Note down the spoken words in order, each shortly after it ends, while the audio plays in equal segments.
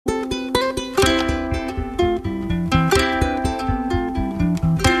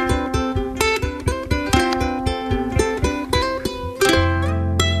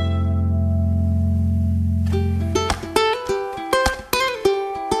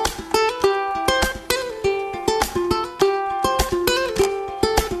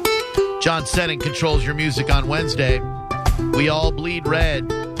John Setting controls your music on Wednesday. We All Bleed Red,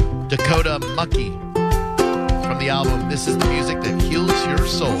 Dakota Mucky. From the album, this is the music that heals your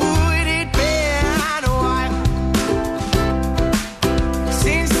soul. Would it been a while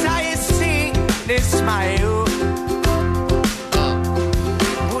since I seen this smile?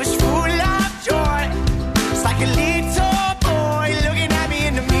 Was full of joy. It's like a little boy looking at me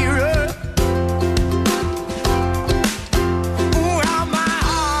in the mirror. Ooh, how my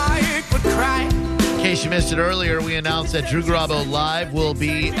heart would cry. In case you missed it earlier, we announced that Drew Garabo Live will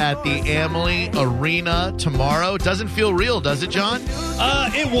be at the Amalie Arena tomorrow. Doesn't feel real, does it, John?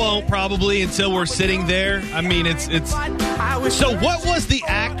 It won't probably until we're sitting there. I mean, it's. So what was the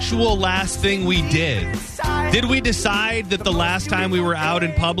actual last thing we did? Did we decide that the last time we were out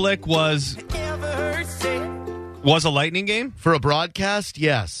in public was a Lightning game? For a broadcast,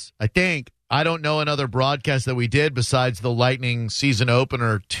 yes. I think. I don't know another broadcast that we did besides the Lightning season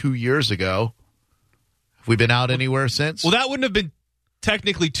opener 2 years ago. Have we been out anywhere since? Well, that wouldn't have been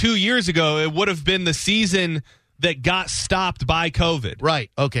technically 2 years ago. It would have been the season that got stopped by COVID. Right.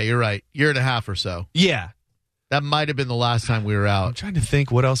 Okay, you're right. Year and a half or so. Yeah. That might have been the last time we were I'm out. trying to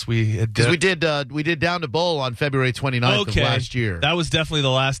think what else we had done. Because we did Down to Bowl on February 29th of last year. That was definitely the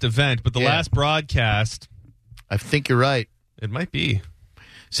last event, but the last broadcast, I think you're right. it might be.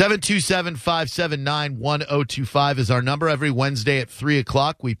 727-579-1025 is our number. Every Wednesday at 3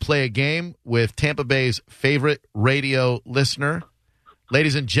 o'clock, we play a game with Tampa Bay's favorite radio listener.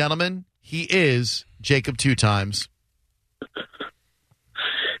 Ladies and gentlemen, he is Jacob Two Times.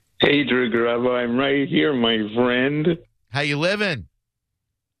 Hey, Drew Garabo, I'm right here, my friend. How you living?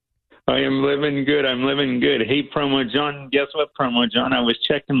 I am living good. I'm living good. Hey, Promo John, guess what, Promo John? I was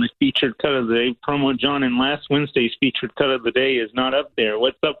checking the featured cut of the day. Promo John, and last Wednesday's featured cut of the day is not up there.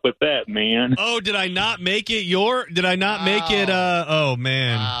 What's up with that, man? Oh, did I not make it oh,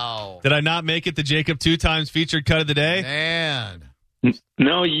 man. Wow. Did I not make it the Jacob Two Times featured cut of the day? Man.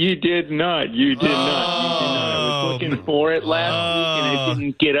 No, you did not. You did not. I was looking for it last week, and it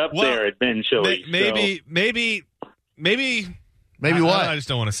didn't get up there eventually. Maybe what? I just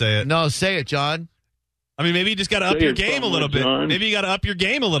don't want to say it. No, say it, John. I mean, maybe you just got to up your game a little bit. John. Maybe you got to up your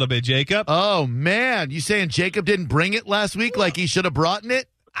game a little bit, Jacob. Oh, man. You saying Jacob didn't bring it last week like he should have brought it?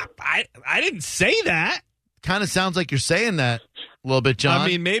 I didn't say that. Kind of sounds like you're saying that a little bit, John. I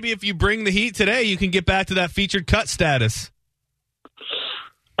mean, maybe if you bring the heat today, you can get back to that featured cut status.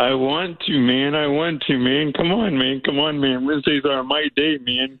 I want to, man. Come on, man. Wednesdays are my day,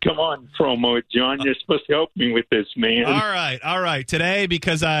 man. Come on, Promo John. You're supposed to help me with this, man. All right. Today,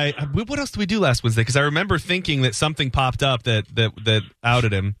 because what else did we do last Wednesday? Because I remember thinking that something popped up that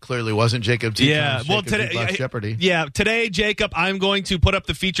outed him. Clearly wasn't Jacob Two Times. Well, Jacob today, Black Jeopardy. Yeah, today, Jacob, I'm going to put up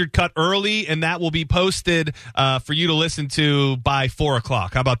the featured cut early, and that will be posted for you to listen to by 4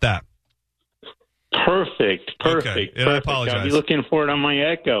 o'clock. How about that? Perfect. Okay. And I apologize. I'll be looking for it on my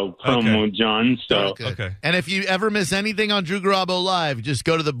Echo, Promo John. So. Okay. And if you ever miss anything on Drew Garabo Live, just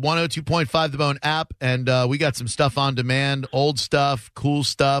go to the 102.5 The Bone app, and we got some stuff on demand, old stuff, cool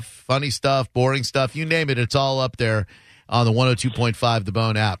stuff, funny stuff, boring stuff, you name it, it's all up there on the 102.5 The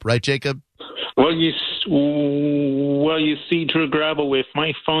Bone app. Right, Jacob? Well, you see, Drew Garabo, with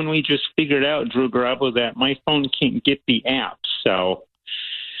my phone, we just figured out, Drew Garabo, that my phone can't get the app, so...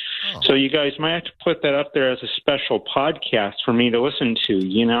 So you guys might have to put that up there as a special podcast for me to listen to,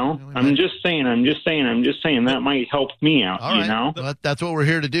 you know? I'm just saying. That might help me out, all right. You know? Well, that's what we're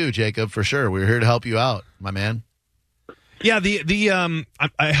here to do, Jacob, for sure. We're here to help you out, my man. Yeah,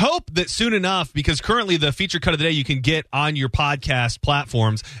 I hope that soon enough, because currently the feature cut of the day you can get on your podcast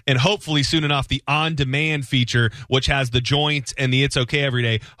platforms, and hopefully soon enough the on-demand feature, which has the joint and the It's Okay Every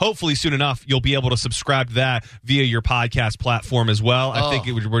Day, hopefully soon enough you'll be able to subscribe to that via your podcast platform as well. I think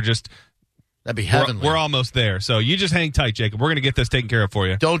that'd be heavenly. We're almost there. So you just hang tight, Jacob. We're going to get this taken care of for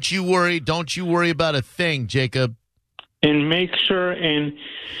you. Don't you worry about a thing, Jacob. And make sure when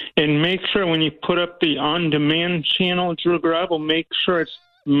you put up the on-demand channel, Drew Garabo, make sure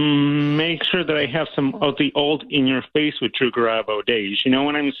that I have some of the old In Your Face with Drew Garabo days. You know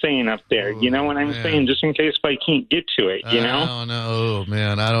what I'm saying up there? You know what I'm saying? Just in case if I can't get to it, you know? I don't know,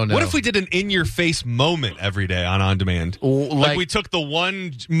 man. I don't know. What if we did an In Your Face moment every day on demand? Like we took the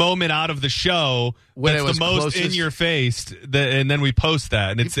one moment out of the show when that's it was the most closest? in your face, and then we post that,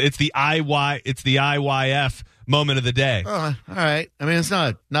 and it's the IYF moment of the day. All right. I mean, it's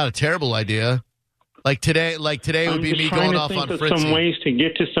not a terrible idea. Like today would I'm be just me trying going to off think on of Fritzy. some ways to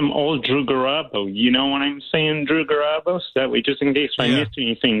get to some old Drew Garabo. You know what I'm saying, Drew Garabo? So that way, just in case I missed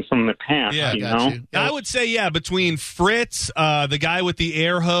anything from the past, Yeah, you got know? you. I would say, between Fritz, the guy with the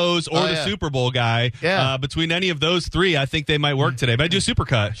air hose, or the Super Bowl guy, between any of those three, I think they might work today. But I do a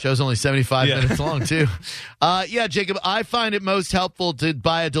supercut. Show's only 75 minutes long, too. Jacob, I find it most helpful to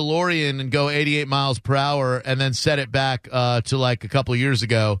buy a DeLorean and go 88 miles per hour and then set it back to like a couple years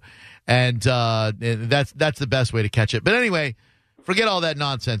ago. And that's the best way to catch it. But anyway, forget all that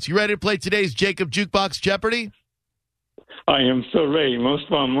nonsense. You ready to play today's Jacob Jukebox Jeopardy? I am so ready. Most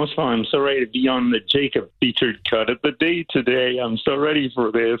of all, I'm so ready to be on the Jacob featured cut of the day today. I'm so ready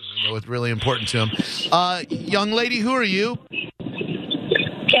for this. I know it's really important to him. Young lady, who are you?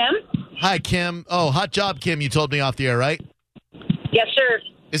 Kim? Hi, Kim. Oh, hot job, Kim. You told me off the air, right? Yes, sir.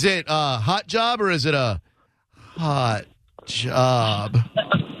 Is it a hot job or is it a hot job?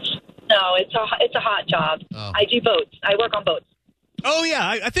 No, it's a hot job. Oh. I do boats. I work on boats. Oh,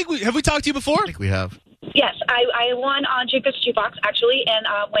 yeah. I think have we talked to you before? I think we have. Yes, I won on Jacob's Jukebox, actually, and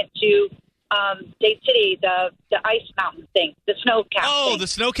went to Dade City, the ice mountain thing, the snow cap thing. The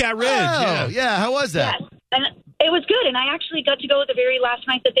Snowcat Ridge. Oh, yeah. How was that? Yes, and it was good, and I actually got to go the very last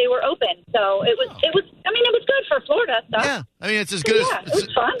night that they were open. So it was good for Florida stuff. Yeah. I mean, it's as good it was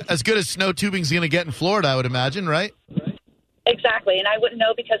fun. as good as snow tubing's going to get in Florida, I would imagine, right? Exactly, and I wouldn't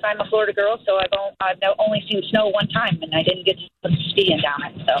know because I'm a Florida girl, so I've only seen snow one time, and I didn't get to put skiing down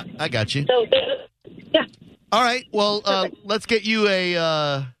it. So I got you. So yeah. All right. Well, let's get you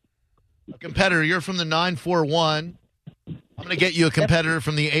a competitor. You're from the 941. I'm going to get you a competitor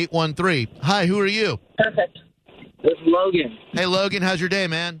from the 813. Hi, who are you? Perfect. This is Logan. Hey, Logan. How's your day,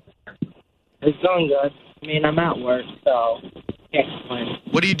 man? It's going good. I mean, I'm at work, so can't complain.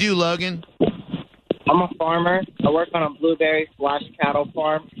 What do you do, Logan? I'm a farmer. I work on a blueberry/cattle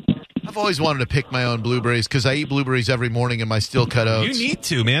farm. I've always wanted to pick my own blueberries because I eat blueberries every morning in my steel-cut oats. You need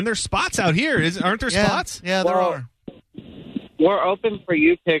to, man. There's spots out here. Aren't there spots? Yeah, there are. We're open for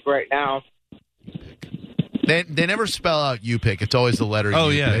U-Pick right now. They never spell out U-Pick. It's always the letter Oh,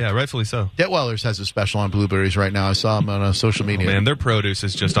 U-Pick. yeah, rightfully so. Detwellers has a special on blueberries right now. I saw them on social media. Man, their produce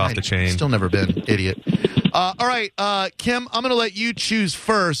is just off the chain. Still never been. Idiot. All right, Kim, I'm going to let you choose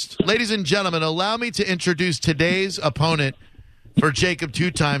first. Ladies and gentlemen, allow me to introduce today's opponent for Jacob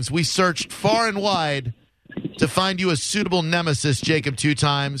Two Times. We searched far and wide to find you a suitable nemesis, Jacob Two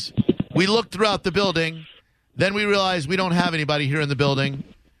Times. We looked throughout the building. Then we realized we don't have anybody here in the building.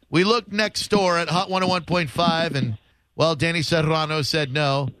 We looked next door at Hot 101.5, and, well, Danny Serrano said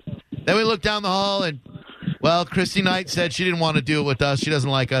no. Then we looked down the hall, and, well, Christy Knight said she didn't want to do it with us. She doesn't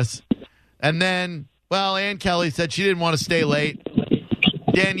like us. And then, well, Ann Kelly said she didn't want to stay late.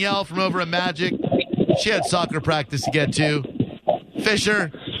 Danielle from over at Magic, she had soccer practice to get to.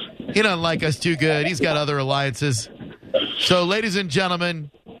 Fisher, he doesn't like us too good. He's got other alliances. So, ladies and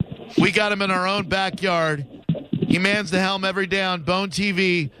gentlemen, we got him in our own backyard. He mans the helm every day on Bone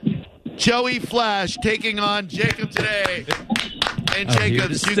TV. Joey Flash taking on Jacob today. And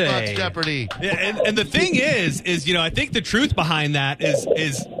Jacob's Jukebox Jeopardy. Yeah, and the thing is I think the truth behind that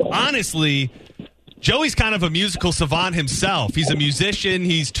is honestly, Joey's kind of a musical savant himself. He's a musician.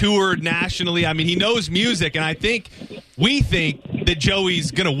 He's toured nationally. I mean, he knows music, and we think that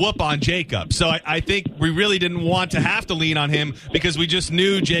Joey's going to whoop on Jacob. So I think we really didn't want to have to lean on him because we just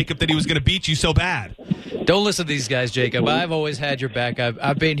knew, Jacob, that he was going to beat you so bad. Don't listen to these guys, Jacob. I've always had your back.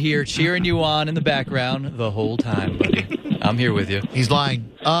 I've been here cheering you on in the background the whole time, buddy. I'm here with you. He's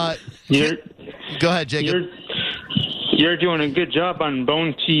lying. Go ahead, Jacob. You're doing a good job on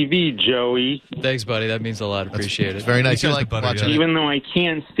Bone TV, Joey. Thanks, buddy. That means a lot. Appreciate it. Very nice. You You guys like are butter, watching yeah. it. Even though I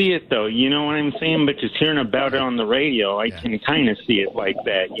can't see it, though, you know what I'm saying? But just hearing about it on the radio, I can kind of see it like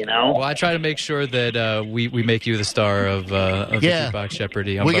that, you know? Well, I try to make sure that we make you the star of the Jukebox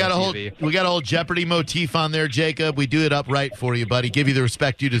Jeopardy on We Bone got TV. we got a whole Jeopardy motif on there, Jacob. We do it upright for you, buddy. Give you the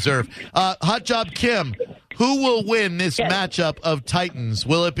respect you deserve. Hot job, Kim. Who will win this matchup of Titans?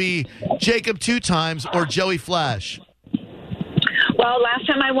 Will it be Jacob Two Times or Joey Flash? Well, last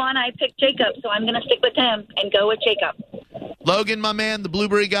time I won, I picked Jacob, so I'm going to stick with him and go with Jacob. Logan, my man, the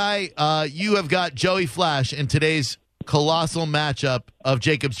blueberry guy, you have got Joey Flash in today's colossal matchup of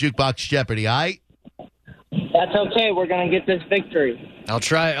Jacob's Jukebox Jeopardy, all right? That's okay. We're going to get this victory. I'll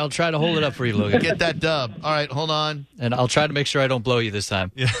try to hold it up for you, Logan. Get that dub. All right, hold on. And I'll try to make sure I don't blow you this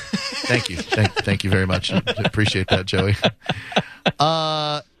time. Yeah. Thank you. Thank you very much. Appreciate that, Joey.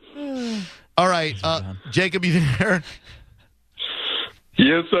 All right, Jacob, you there?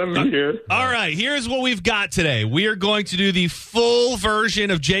 Yes, I'm here. All right, here's what we've got today. We are going to do the full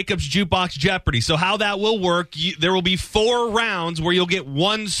version of Jacob's Jukebox Jeopardy. So how that will work, there will be 4 rounds where you'll get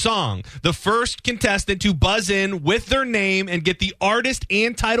one song. The first contestant to buzz in with their name and get the artist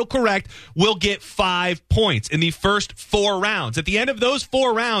and title correct will get 5 points in the first 4 rounds. At the end of those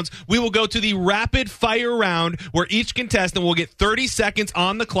 4 rounds, we will go to the rapid fire round where each contestant will get 30 seconds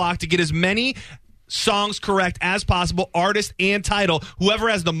on the clock to get as many songs correct as possible, artist and title. Whoever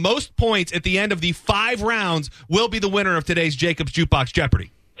has the most points at the end of the 5 rounds will be the winner of today's Jacob's Jukebox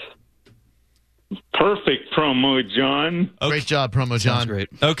Jeopardy. Perfect promo, John. Okay. Great job, Promo John. Sounds great.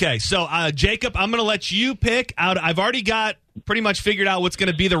 Okay, so Jacob, I'm going to let you pick out. I've already got pretty much figured out what's going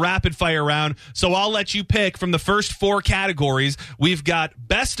to be the rapid fire round, so I'll let you pick from the first 4 categories. We've got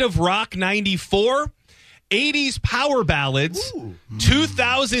Best of Rock 94, 80s power ballads,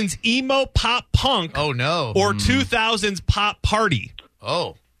 2000s emo pop punk, Oh, no. or 2000s pop party.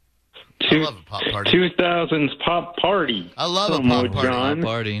 Oh. I love a pop party. 2000s pop party. I love a Promo, pop party. John.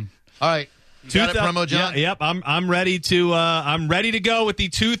 Partying. All right. You got it, Promo John? Yeah, yep, I'm ready to go with the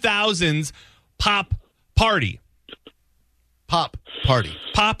 2000s pop party. Pop party.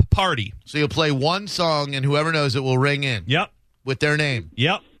 Pop party. So you'll play one song, and whoever knows it will ring in Yep. with their name.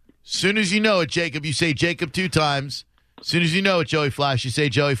 Yep. Soon as you know it, Jacob, you say Jacob 2 times. Soon as you know it, Joey Flash, you say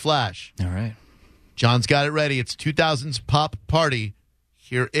Joey Flash. All right. John's got it ready. It's 2000s pop party.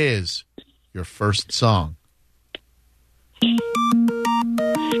 Here is your first song.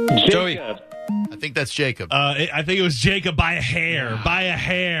 Joey. Jacob. I think that's Jacob. I think it was Jacob by a hair. By a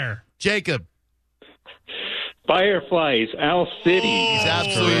hair. Jacob. Fireflies, Owl City. He's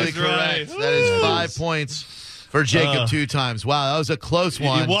absolutely That's right. correct. That is 5 points for Jacob 2 times. Wow, that was a close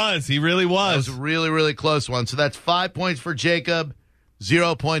one. He was. He really That was. was a really, really close one. So that's 5 points for Jacob,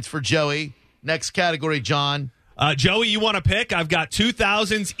 0 points for Joey. Next category, John. Joey, you want to pick? I've got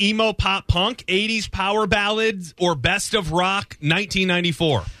 2000s emo pop punk, 80s power ballads, or best of rock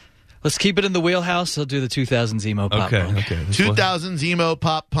 1994. Let's keep it in the wheelhouse. I'll do the 2000s emo pop punk. Okay. 2000s emo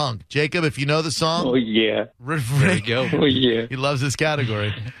pop punk. Jacob, if you know the song, Oh, yeah. There you go. Oh, yeah. he loves this category.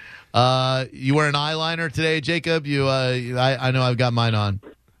 You wear an eyeliner today, Jacob? I know I've got mine on.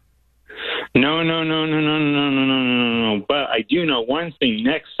 No. But I do know one thing.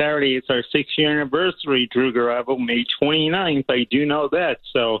 Next Saturday, it's our 6-year anniversary, Drew Garabo, May 29th. I do know that.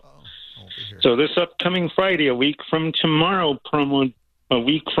 So this upcoming Friday, a week from tomorrow, a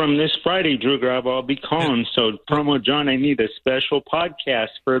week from this Friday, Drew Garabo, I'll be calling. So, Promo John, I need a special podcast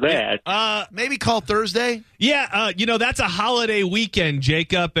for that. Maybe call Thursday. Yeah, that's a holiday weekend,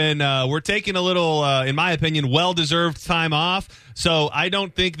 Jacob, and we're taking a little, in my opinion, well-deserved time off. So I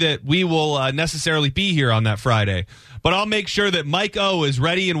don't think that we will necessarily be here on that Friday. But I'll make sure that Mike O is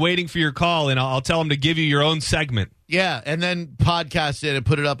ready and waiting for your call, and I'll tell him to give you your own segment. Yeah, and then podcast it and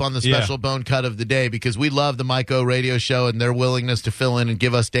put it up on the special bone cut of the day because we love the Mike O radio show and their willingness to fill in and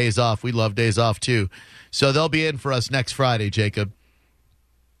give us days off. We love days off, too. So they'll be in for us next Friday, Jacob.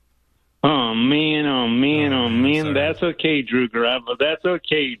 Oh, man. Sorry. That's okay, Drew Garabo. That's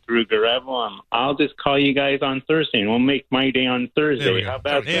okay, Drew Garabo. I'll just call you guys on Thursday, and we'll make my day on There we Thursday. go. How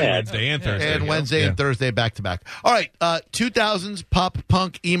about and that? Wednesday and Thursday. And Wednesday Yeah. and Thursday back-to-back. All right, 2000s pop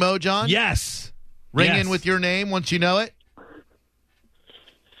punk emo, John? Yes. Ring Yes. in with your name once you know it.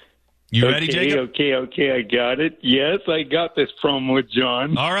 You ready, Jacob? Okay, I got it. Yes, I got this Promo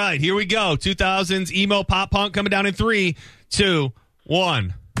John. All right, here we go. 2000s emo pop punk coming down in 3, 2,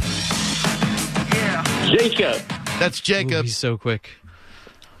 1. Jacob, That's Ooh, Jacob. he's so quick.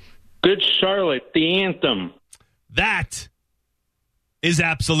 Good Charlotte, the anthem. That is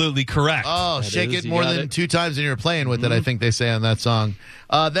absolutely correct. Oh, That shake is, it you more got than it. 2 times and you're playing with it, I think they say on that song.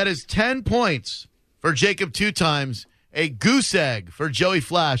 That is 10 points for Jacob 2 times. A goose egg for Joey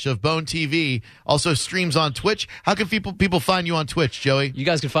Flash of Bone TV. Also streams on Twitch. How can people find you on Twitch, Joey? You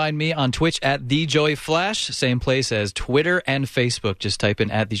guys can find me on Twitch at The Joey Flash, same place as Twitter and Facebook. Just type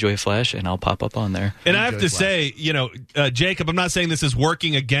in at The Joey Flash, and I'll pop up on there. And I have to say, Jacob, I'm not saying this is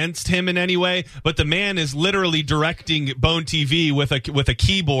working against him in any way, but the man is literally directing Bone TV with a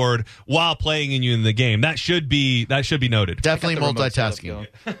keyboard while playing you in the game. That should be noted. Definitely Got the remote setup multitasking. going.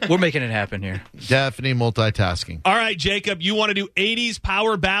 We're making it happen here. Definitely multitasking. All right, Jacob, you want to do 80s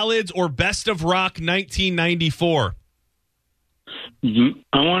power ballads or best of rock 1994?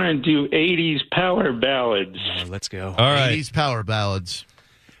 I want to do 80s power ballads. Let's go. All right. 80s power ballads.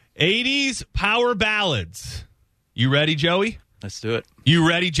 80s power ballads. You ready, Joey? Let's do it. You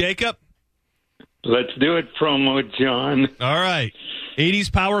ready, Jacob? Let's do it, Promo John. All right.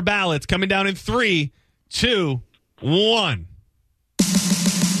 80s power ballads coming down in 3, 2, 1.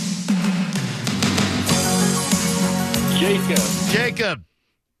 Jacob, Jacob.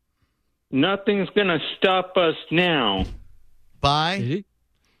 Nothing's gonna stop us now. By?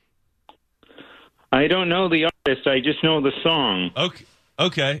 I don't know the artist. I just know the song.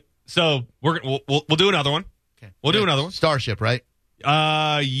 Okay. So we'll do another one. Okay. We'll do another one. Starship, right?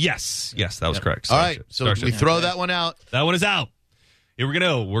 Yes, that was correct. All right, Starship. so Starship. we throw that one out. That one is out. Here we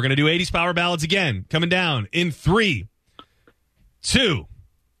go. We're gonna do 80s power ballads again. Coming down in 3, 2,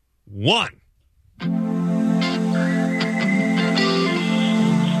 1.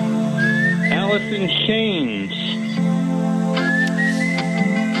 Alice in Chains.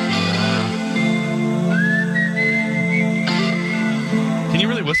 Can you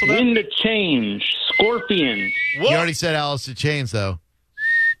really whistle that? Wind of Change. Scorpions. You already said Alice in Chains, though.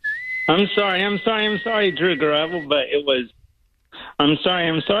 I'm sorry, Drew Gravel, but it was. I'm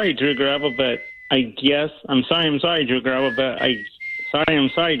sorry, Drew Gravel, but I guess I'm sorry, Drew Gravel, but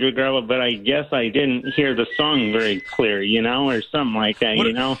Drew Gravel, but I guess I didn't hear the song very clear, or something like that,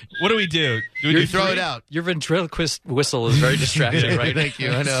 What do we do? Do we You do throw 3? it out. Your ventriloquist whistle is very distracting right now. Thank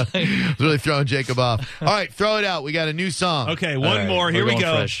you. I know. I was really throwing Jacob off. All right, throw it out. We got a new song. Okay, All one right, more. we're Here we going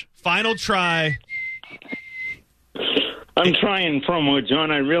go. fresh. Final try. I'm trying, Promo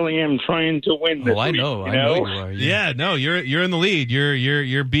John. I really am trying to win this Oh, I week, know. you I know you are. Yeah, no, you're in the lead.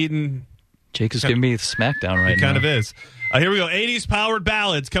 You're beating. Jake is giving me the smackdown right It now. kind of is. Here we go. 80s powered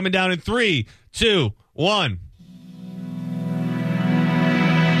ballads coming down in 3, 2, 1.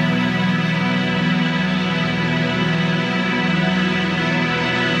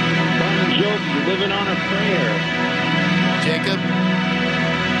 Bon Jovi, Living on a Prayer. Jacob?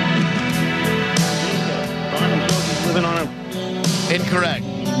 Bon Jovi, Living on a Incorrect.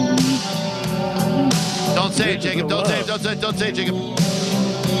 Don't say it, Jacob. Don't say it. Don't say it, Jacob.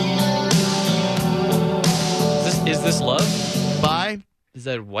 Is this Love? By? Is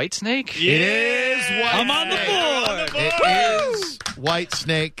that White Snake? It is White I'm on the Snake. board. It is White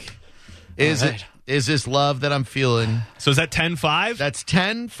Snake. Is All it? right. Is this love that I'm feeling? So is that 10-5? That's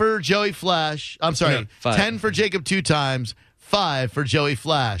 10 for Joey Flash. I'm sorry, No, 5. 10 for Jacob 2 times, 5 for Joey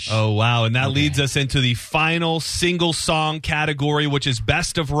Flash. Oh, wow. And that leads us into the final single song category, which is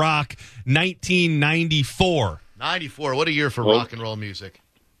Best of Rock 1994. 94. What a year for rock and roll music.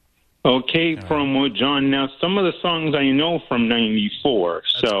 Okay, Promo John. Now, some of the songs I know from '94.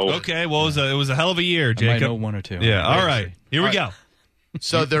 So Okay, well, it was a hell of a year, I Jacob. might know one or two. Yeah, all right. Here we All go. right.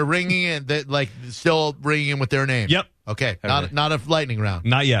 So they're ringing in, still ringing in with their name. Yep. Okay. Okay. Not a lightning round.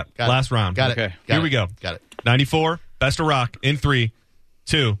 Not yet. Got it. Last round. Got it. Okay. Got Here it. we go. Got it. 94, Best of Rock in 3,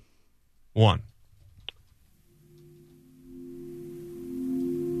 2, 1.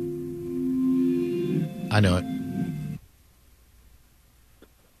 I know it.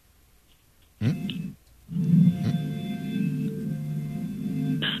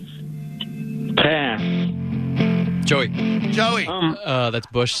 pass. Joey. Joey. That's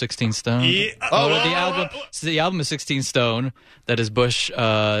Bush, 16 Stone. Yeah. The album is 16 Stone. That is Bush,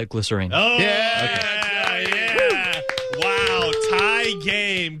 Glycerine. Oh, Yeah. yeah. Wow, tie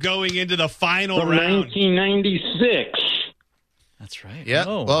game going into the final From round. 1996. That's right. Yeah.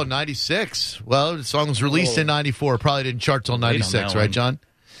 Oh. Well, 96. Well, the song was released in 94. Probably didn't chart till on 96, that right, one. John?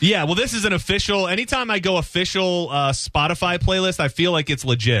 Yeah, well, this is an official. Anytime I go official Spotify playlist, I feel like it's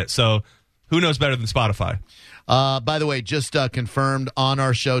legit. So who knows better than Spotify? By the way, just confirmed on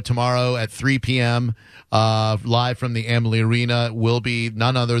our show tomorrow at 3 p.m., live from the Amalie Arena, will be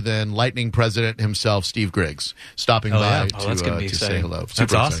none other than Lightning President himself, Steve Griggs, stopping by yeah. Oh, that's gonna be to say exciting. hello. That's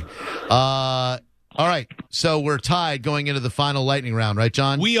Super awesome. exciting. All right, so we're tied going into the final lightning round, right,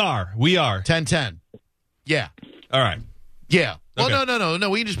 John? We are. 10-10. Yeah. All right. Yeah. Well, Okay. no.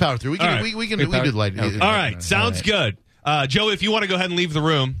 We can just power through. We can. All right. We can do the lightning. Okay. All right. Sounds good. Joe, if you want to go ahead and leave the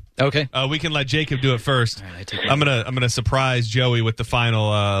room, Okay. we can let Jacob do it first. All right, I take I'm gonna surprise Joey with the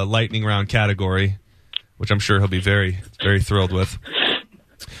final lightning round category, which I'm sure he'll be very, very thrilled with.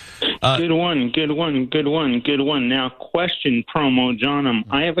 Good one. Now, question, Promo John.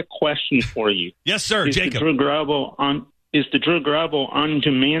 I have a question for you. Yes, sir, Is Jacob. the Drew Garabo on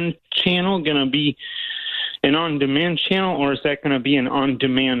demand channel going to be an on-demand channel, or is that going to be an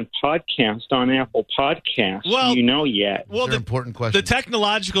on-demand podcast on Apple Podcasts? Well- Do you know yet? Well, They're important questions. The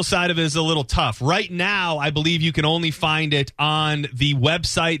technological side of it is a little tough. Right now, I believe you can only find it on the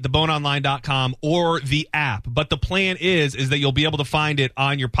website, theboneonline.com, or the app. But the plan is that you'll be able to find it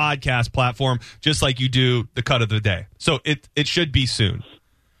on your podcast platform, just like you do the cut of the day. So it should be soon.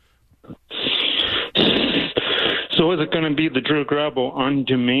 So is it going to be the Drew Garabo On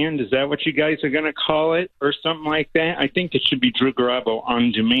Demand? Is that what you guys are going to call it or something like that? I think it should be Drew Garabo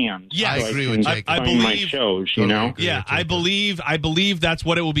On Demand. Yeah, I agree with Jacob. I find my believe- shows, you know? Yeah, I believe that's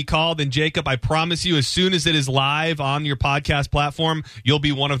what it will be called. And Jacob, I promise you, as soon as it is live on your podcast platform, you'll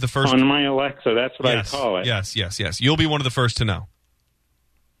be one of the first. On my Alexa, that's what Yes, I call it. Yes. You'll be one of the first to know.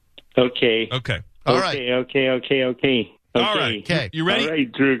 Okay. Okay. All right. Okay. All right. Okay. You ready? All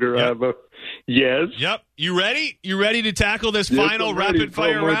right, Drew Garabo. Yes. Yep. You ready? You ready to tackle this Yes, final I'm ready. rapid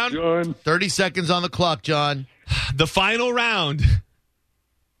fire Go on, round? John. 30 seconds on the clock, John. The final round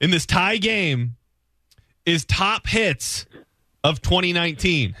in this tie game is top hits of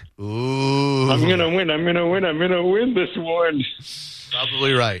 2019. Ooh. I'm going to win this one.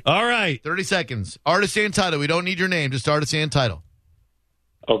 Probably right. All right. 30 seconds. Artist and title. We don't need your name. Just artist and title.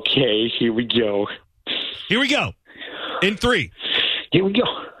 Okay, here we go. Here we go. In 3. Here we go.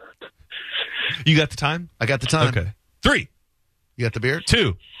 You got the time? I got the time. Okay. 3, You got the beer?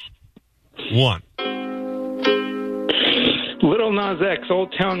 2, 1. Little Nas X,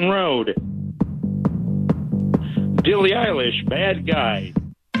 Old Town Road. Billie Eilish, Bad Guy.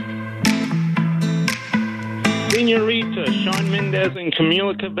 Senorita, Shawn Mendes and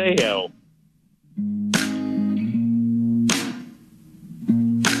Camila Cabello.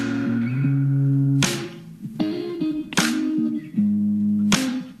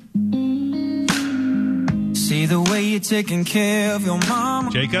 See the way you're taking care of your mama.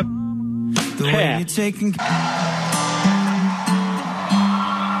 Jacob? The way you're taking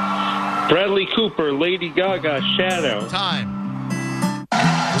Bradley Cooper, Lady Gaga, Shadow. Time.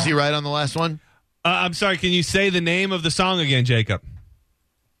 Was he right on the last one? I'm sorry. Can you say the name of the song again, Jacob?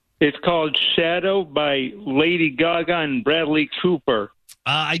 It's called Shadow by Lady Gaga and Bradley Cooper.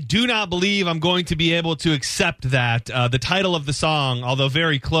 I do not believe I'm going to be able to accept that. The title of the song, although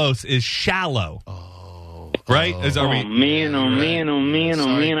very close, is Shallow. Right? Are Oh, man, Sorry,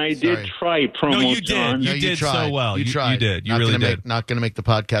 I sorry. did try promo, No, you did. John. You did so well. You You tried. did. You Not really gonna did. Not going to make the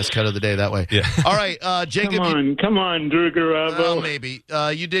podcast cut of the day that way. Yeah. All right, Jacob. Come on, Drew Garabo. Well, maybe.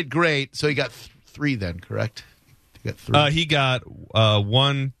 You did great. So you got 3 then, correct? You got 3. He got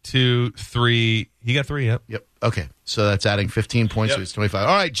 1, 2, 3. He got 3. Yep. Yep. Okay. So that's adding 15 points Yep. to his 25.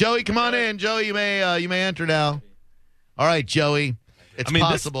 All right, Joey, come on in. Joey, you may enter now. All right, Joey. It's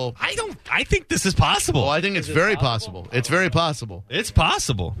possible. I think this is possible. Oh, I think it's very possible. It's very possible. It's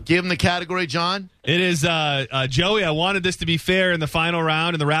possible. Give him the category, John. It is Joey. I wanted this to be fair in the final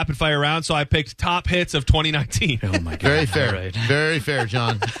round, in the rapid fire round, so I picked top hits of 2019. Oh my god! Very fair. All right. Very fair,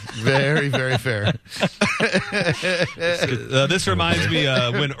 John. Very, very fair. This reminds me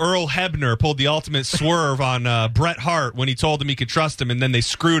when Earl Hebner pulled the ultimate swerve on Bret Hart when he told him he could trust him, and then they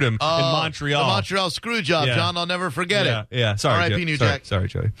screwed him in Montreal. The Montreal screw job, Yeah. John. I'll never forget it. Yeah. Sorry, R.I.P. Joe- New sorry, Jack. Sorry,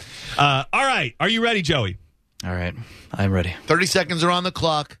 Joey. All right. Are you ready, Joey? All right, I'm ready. 30 seconds are on the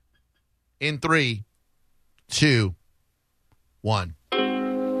clock. In 3, 2, 1.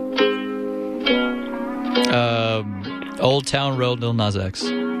 Old Town Road, Lil Nas X.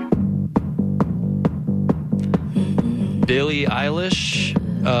 Billie Eilish,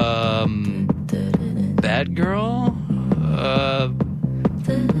 Bad Girl,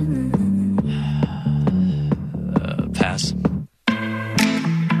 pass.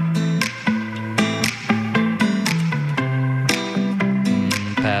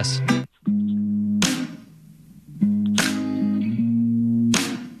 Pass.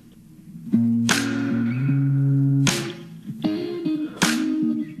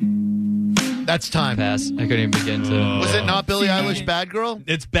 That's time. Pass. I couldn't even begin to. Was it not Billie Eilish, Bad Girl?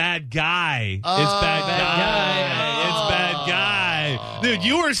 It's Bad Guy. Oh. It's Bad Bad Guy. It's Bad Guy. Dude,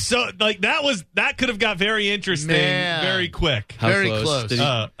 you were so like that could have got very interesting Man. very quick. How Very close? close. Did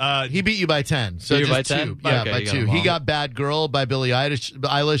he- He beat you by 10. So Beat you just by 2. 10? Yeah, Okay, by you got 2. them He all. got Bad Girl by Billie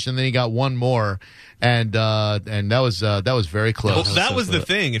Eilish, and then he got one more. And that was very close. Well, that was the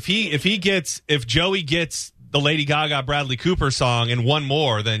thing. If Joey gets the Lady Gaga Bradley Cooper song and one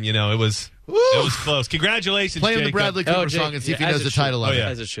more, then it was close. Congratulations, Play him the Jacob. Bradley Cooper Jake, song and see if he as knows it the should- title of Oh, it. yeah.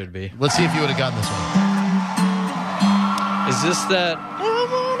 As it should be. Let's see if you would have gotten this one. Is this that?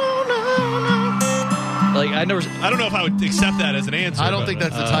 Like I never. I don't know if I would accept that as an answer. I don't but- think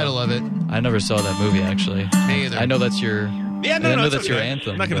that's the title of it. I never saw that movie actually. Me either. I know that's your. Yeah, I know it's that's your okay.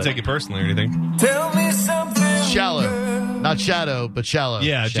 anthem. I'm not going to but- take it personally or anything. Tell me something. Shallow. Not Shadow, but Shallow.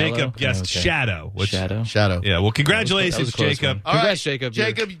 Yeah, Shallow? Jacob guessed Okay. Shadow. Which, Shadow. Shadow. Yeah, well, That congratulations, was a close Jacob. one. All right, Congrats, Jacob.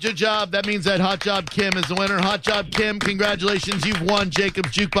 Jacob, good job. That means that Hot Job Kim is the winner. Hot Job Kim, congratulations. You've won Jacob's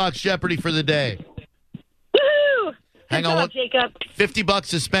Jukebox Jeopardy for the day. Woohoo! Hang Good on, job, what- Jacob. $50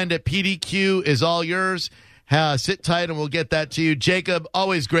 to spend at PDQ is all yours. Sit tight and we'll get that to you. Jacob,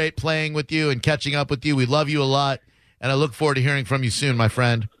 always great playing with you and catching up with you. We love you a lot. and I look forward to hearing from you soon, my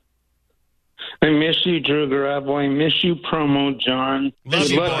friend. I miss you, Drew Garabo. I miss you, Promo John. Love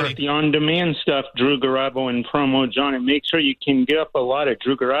Good you, luck buddy. with the on-demand stuff, Drew Garabo and Promo John. And make sure you can get up a lot of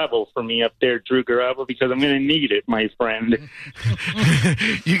Drew Garabo for me up there, Drew Garabo, because I'm going to need it, my friend.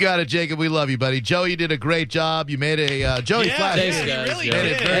 You got it, Jacob. We love you, buddy. Joey, you did a great job. You made a Joey Yeah, Flash. Thanks, yeah, guys. you really Yeah.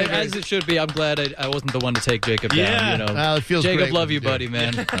 did. Very, very- As it should be. I'm glad I wasn't the one to take Jacob Yeah. down. You know, Well, it feels Jacob, great love when you, you do. buddy,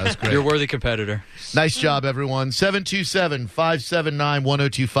 man. That's great. You're a worthy competitor. Nice job, everyone.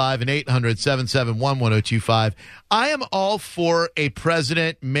 727-579-1025 and 800-771-1025. I am all for a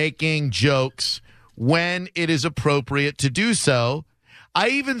president making jokes when it is appropriate to do so. I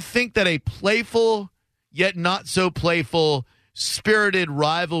even think that a playful, yet not so playful, spirited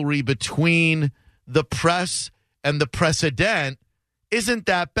rivalry between the press and the president isn't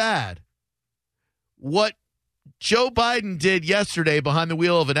that bad. What Joe Biden did yesterday behind the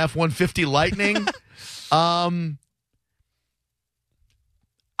wheel of an F-150 Lightning, I've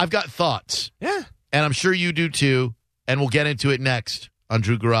got thoughts. Yeah. And I'm sure you do too. And we'll get into it next on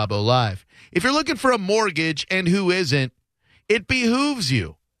Drew Garabo Live. If you're looking for a mortgage, and who isn't, it behooves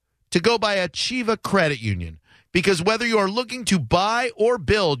you to go by Achieva Credit Union. Because whether you are looking to buy or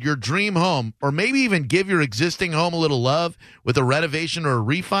build your dream home, or maybe even give your existing home a little love with a renovation or a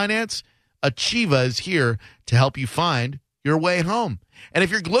refinance, Achieva is here to help you find your way home. And if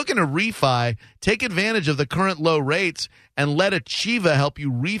you're looking to refi, take advantage of the current low rates and let Achieva help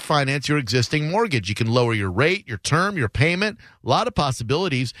you refinance your existing mortgage. You can lower your rate, your term, your payment, a lot of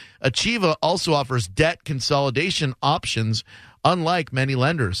possibilities. Achieva also offers debt consolidation options, unlike many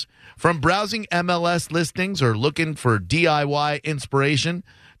lenders. From browsing MLS listings or looking for DIY inspiration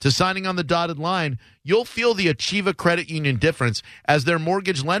to signing on the dotted line, you'll feel the Achieva Credit Union difference as their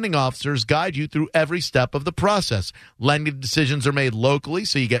mortgage lending officers guide you through every step of the process. Lending decisions are made locally,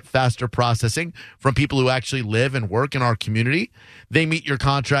 so you get faster processing from people who actually live and work in our community. They meet your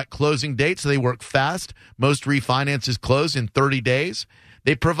contract closing date, so they work fast. Most refinances close in 30 days.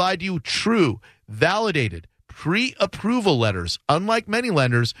 They provide you true, validated, pre-approval letters, unlike many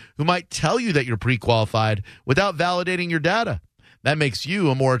lenders who might tell you that you're pre-qualified without validating your data. That makes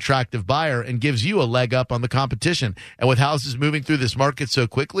you a more attractive buyer and gives you a leg up on the competition. And with houses moving through this market so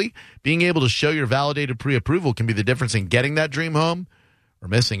quickly, being able to show your validated pre-approval can be the difference in getting that dream home or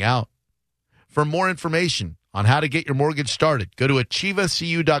missing out. For more information on how to get your mortgage started, go to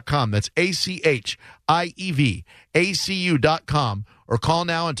achievacu.com. That's ACHIEVACU.com, or call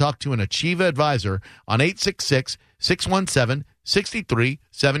now and talk to an Achieva advisor on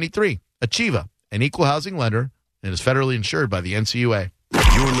 866-617-6373. Achieva, an equal housing lender, and is federally insured by the NCUA.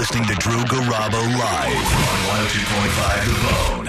 You're listening to Drew Garabo live on 102.5 The Bone.